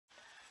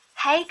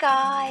Hey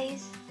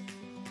guys!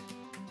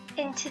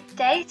 In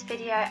today's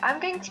video I'm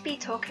going to be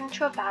talking to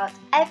you about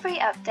every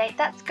update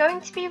that's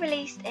going to be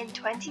released in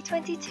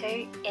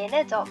 2022 in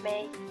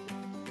AdoptMe.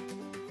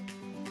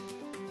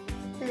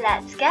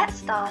 Let's get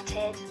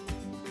started.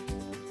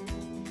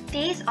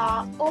 These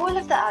are all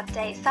of the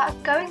updates that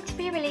are going to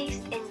be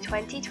released in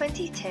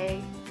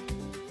 2022.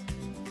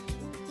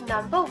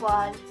 Number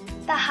 1.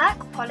 The Hack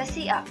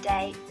Policy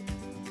Update.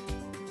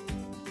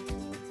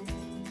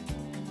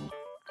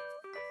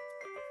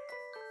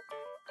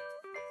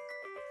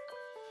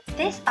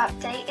 This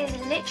update is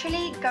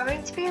literally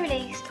going to be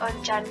released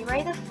on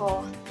January the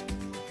 4th.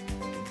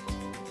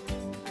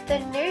 The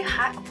new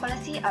hack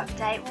policy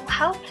update will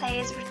help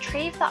players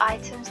retrieve the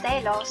items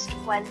they lost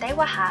when they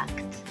were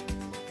hacked.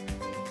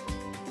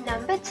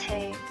 Number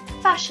 2.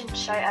 Fashion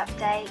Show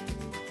Update.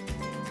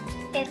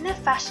 In the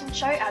Fashion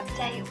Show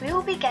update we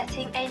will be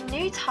getting a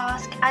new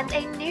task and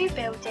a new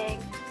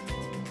building.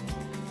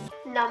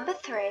 Number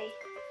 3.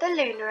 The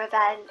Lunar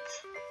Event.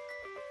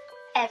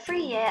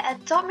 Every year,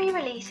 AdoptMe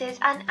releases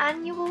an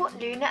annual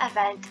lunar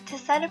event to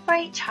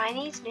celebrate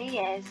Chinese New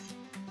Year's.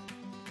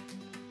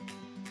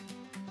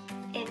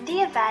 In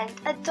the event,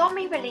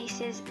 AdoptMe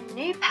releases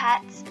new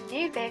pets,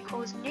 new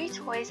vehicles, new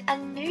toys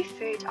and new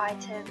food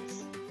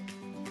items.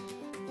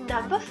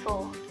 Number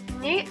 4.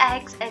 New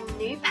eggs and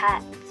new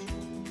pets.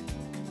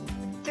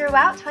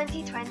 Throughout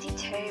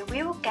 2022,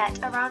 we will get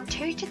around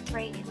 2 to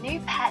 3 new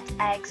pet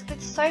eggs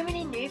with so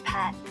many new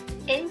pets.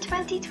 In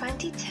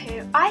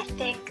 2022, I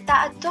think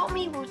that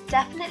AdoptMe will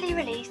definitely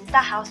release the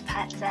House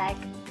Pets egg.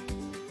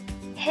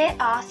 Here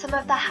are some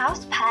of the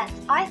house pets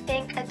I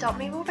think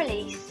AdoptMe will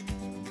release.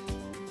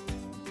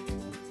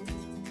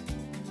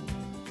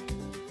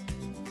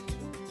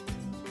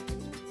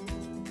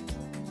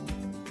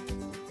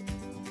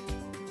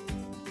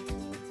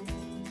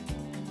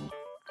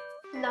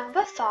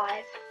 Number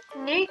 5.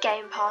 New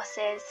Game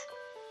Passes.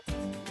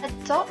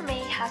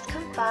 AdoptMe has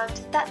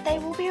confirmed that they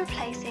will be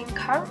replacing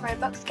current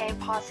Roblox Game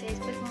Passes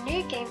with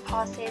new Game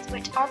Passes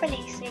which are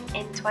releasing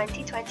in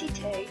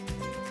 2022.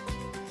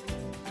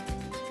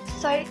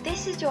 So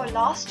this is your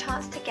last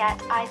chance to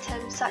get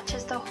items such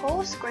as the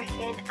Horse,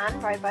 Griffin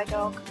and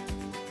Robodog.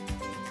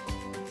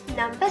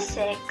 Number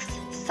 6.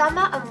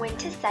 Summer and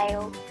Winter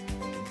Sale.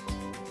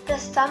 The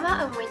Summer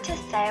and Winter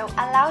Sale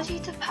allows you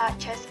to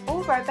purchase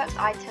all Roblox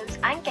items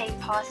and Game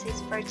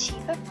Passes for a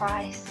cheaper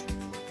price.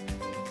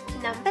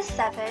 Number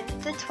 7.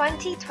 The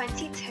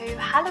 2022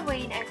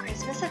 Halloween and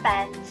Christmas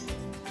events.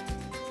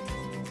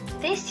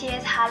 This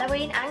year's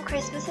Halloween and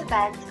Christmas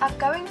events are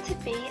going to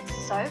be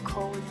so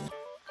cool.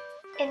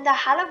 In the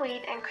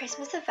Halloween and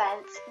Christmas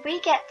events,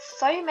 we get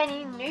so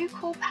many new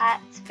cool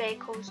pets,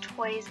 vehicles,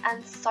 toys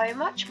and so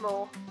much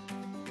more.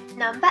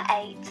 Number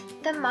 8.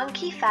 The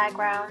Monkey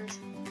Fairground.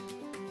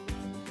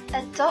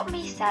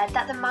 AdoptMe said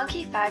that the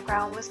Monkey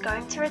Fairground was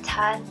going to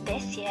return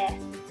this year.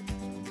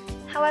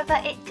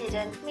 However, it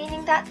didn't,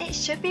 meaning that it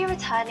should be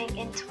returning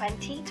in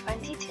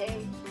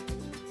 2022.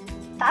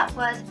 That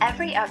was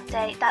every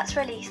update that's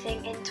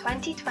releasing in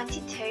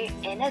 2022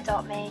 in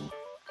AdoptMe.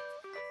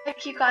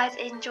 Hope you guys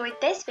enjoyed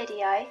this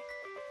video.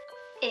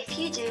 If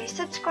you do,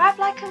 subscribe,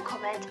 like and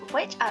comment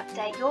which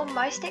update you're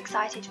most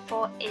excited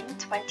for in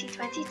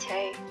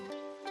 2022.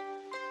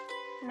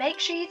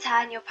 Make sure you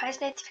turn your post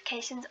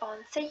notifications on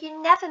so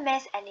you never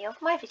miss any of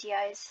my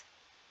videos.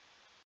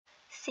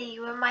 See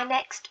you in my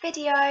next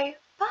video.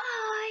 Bye!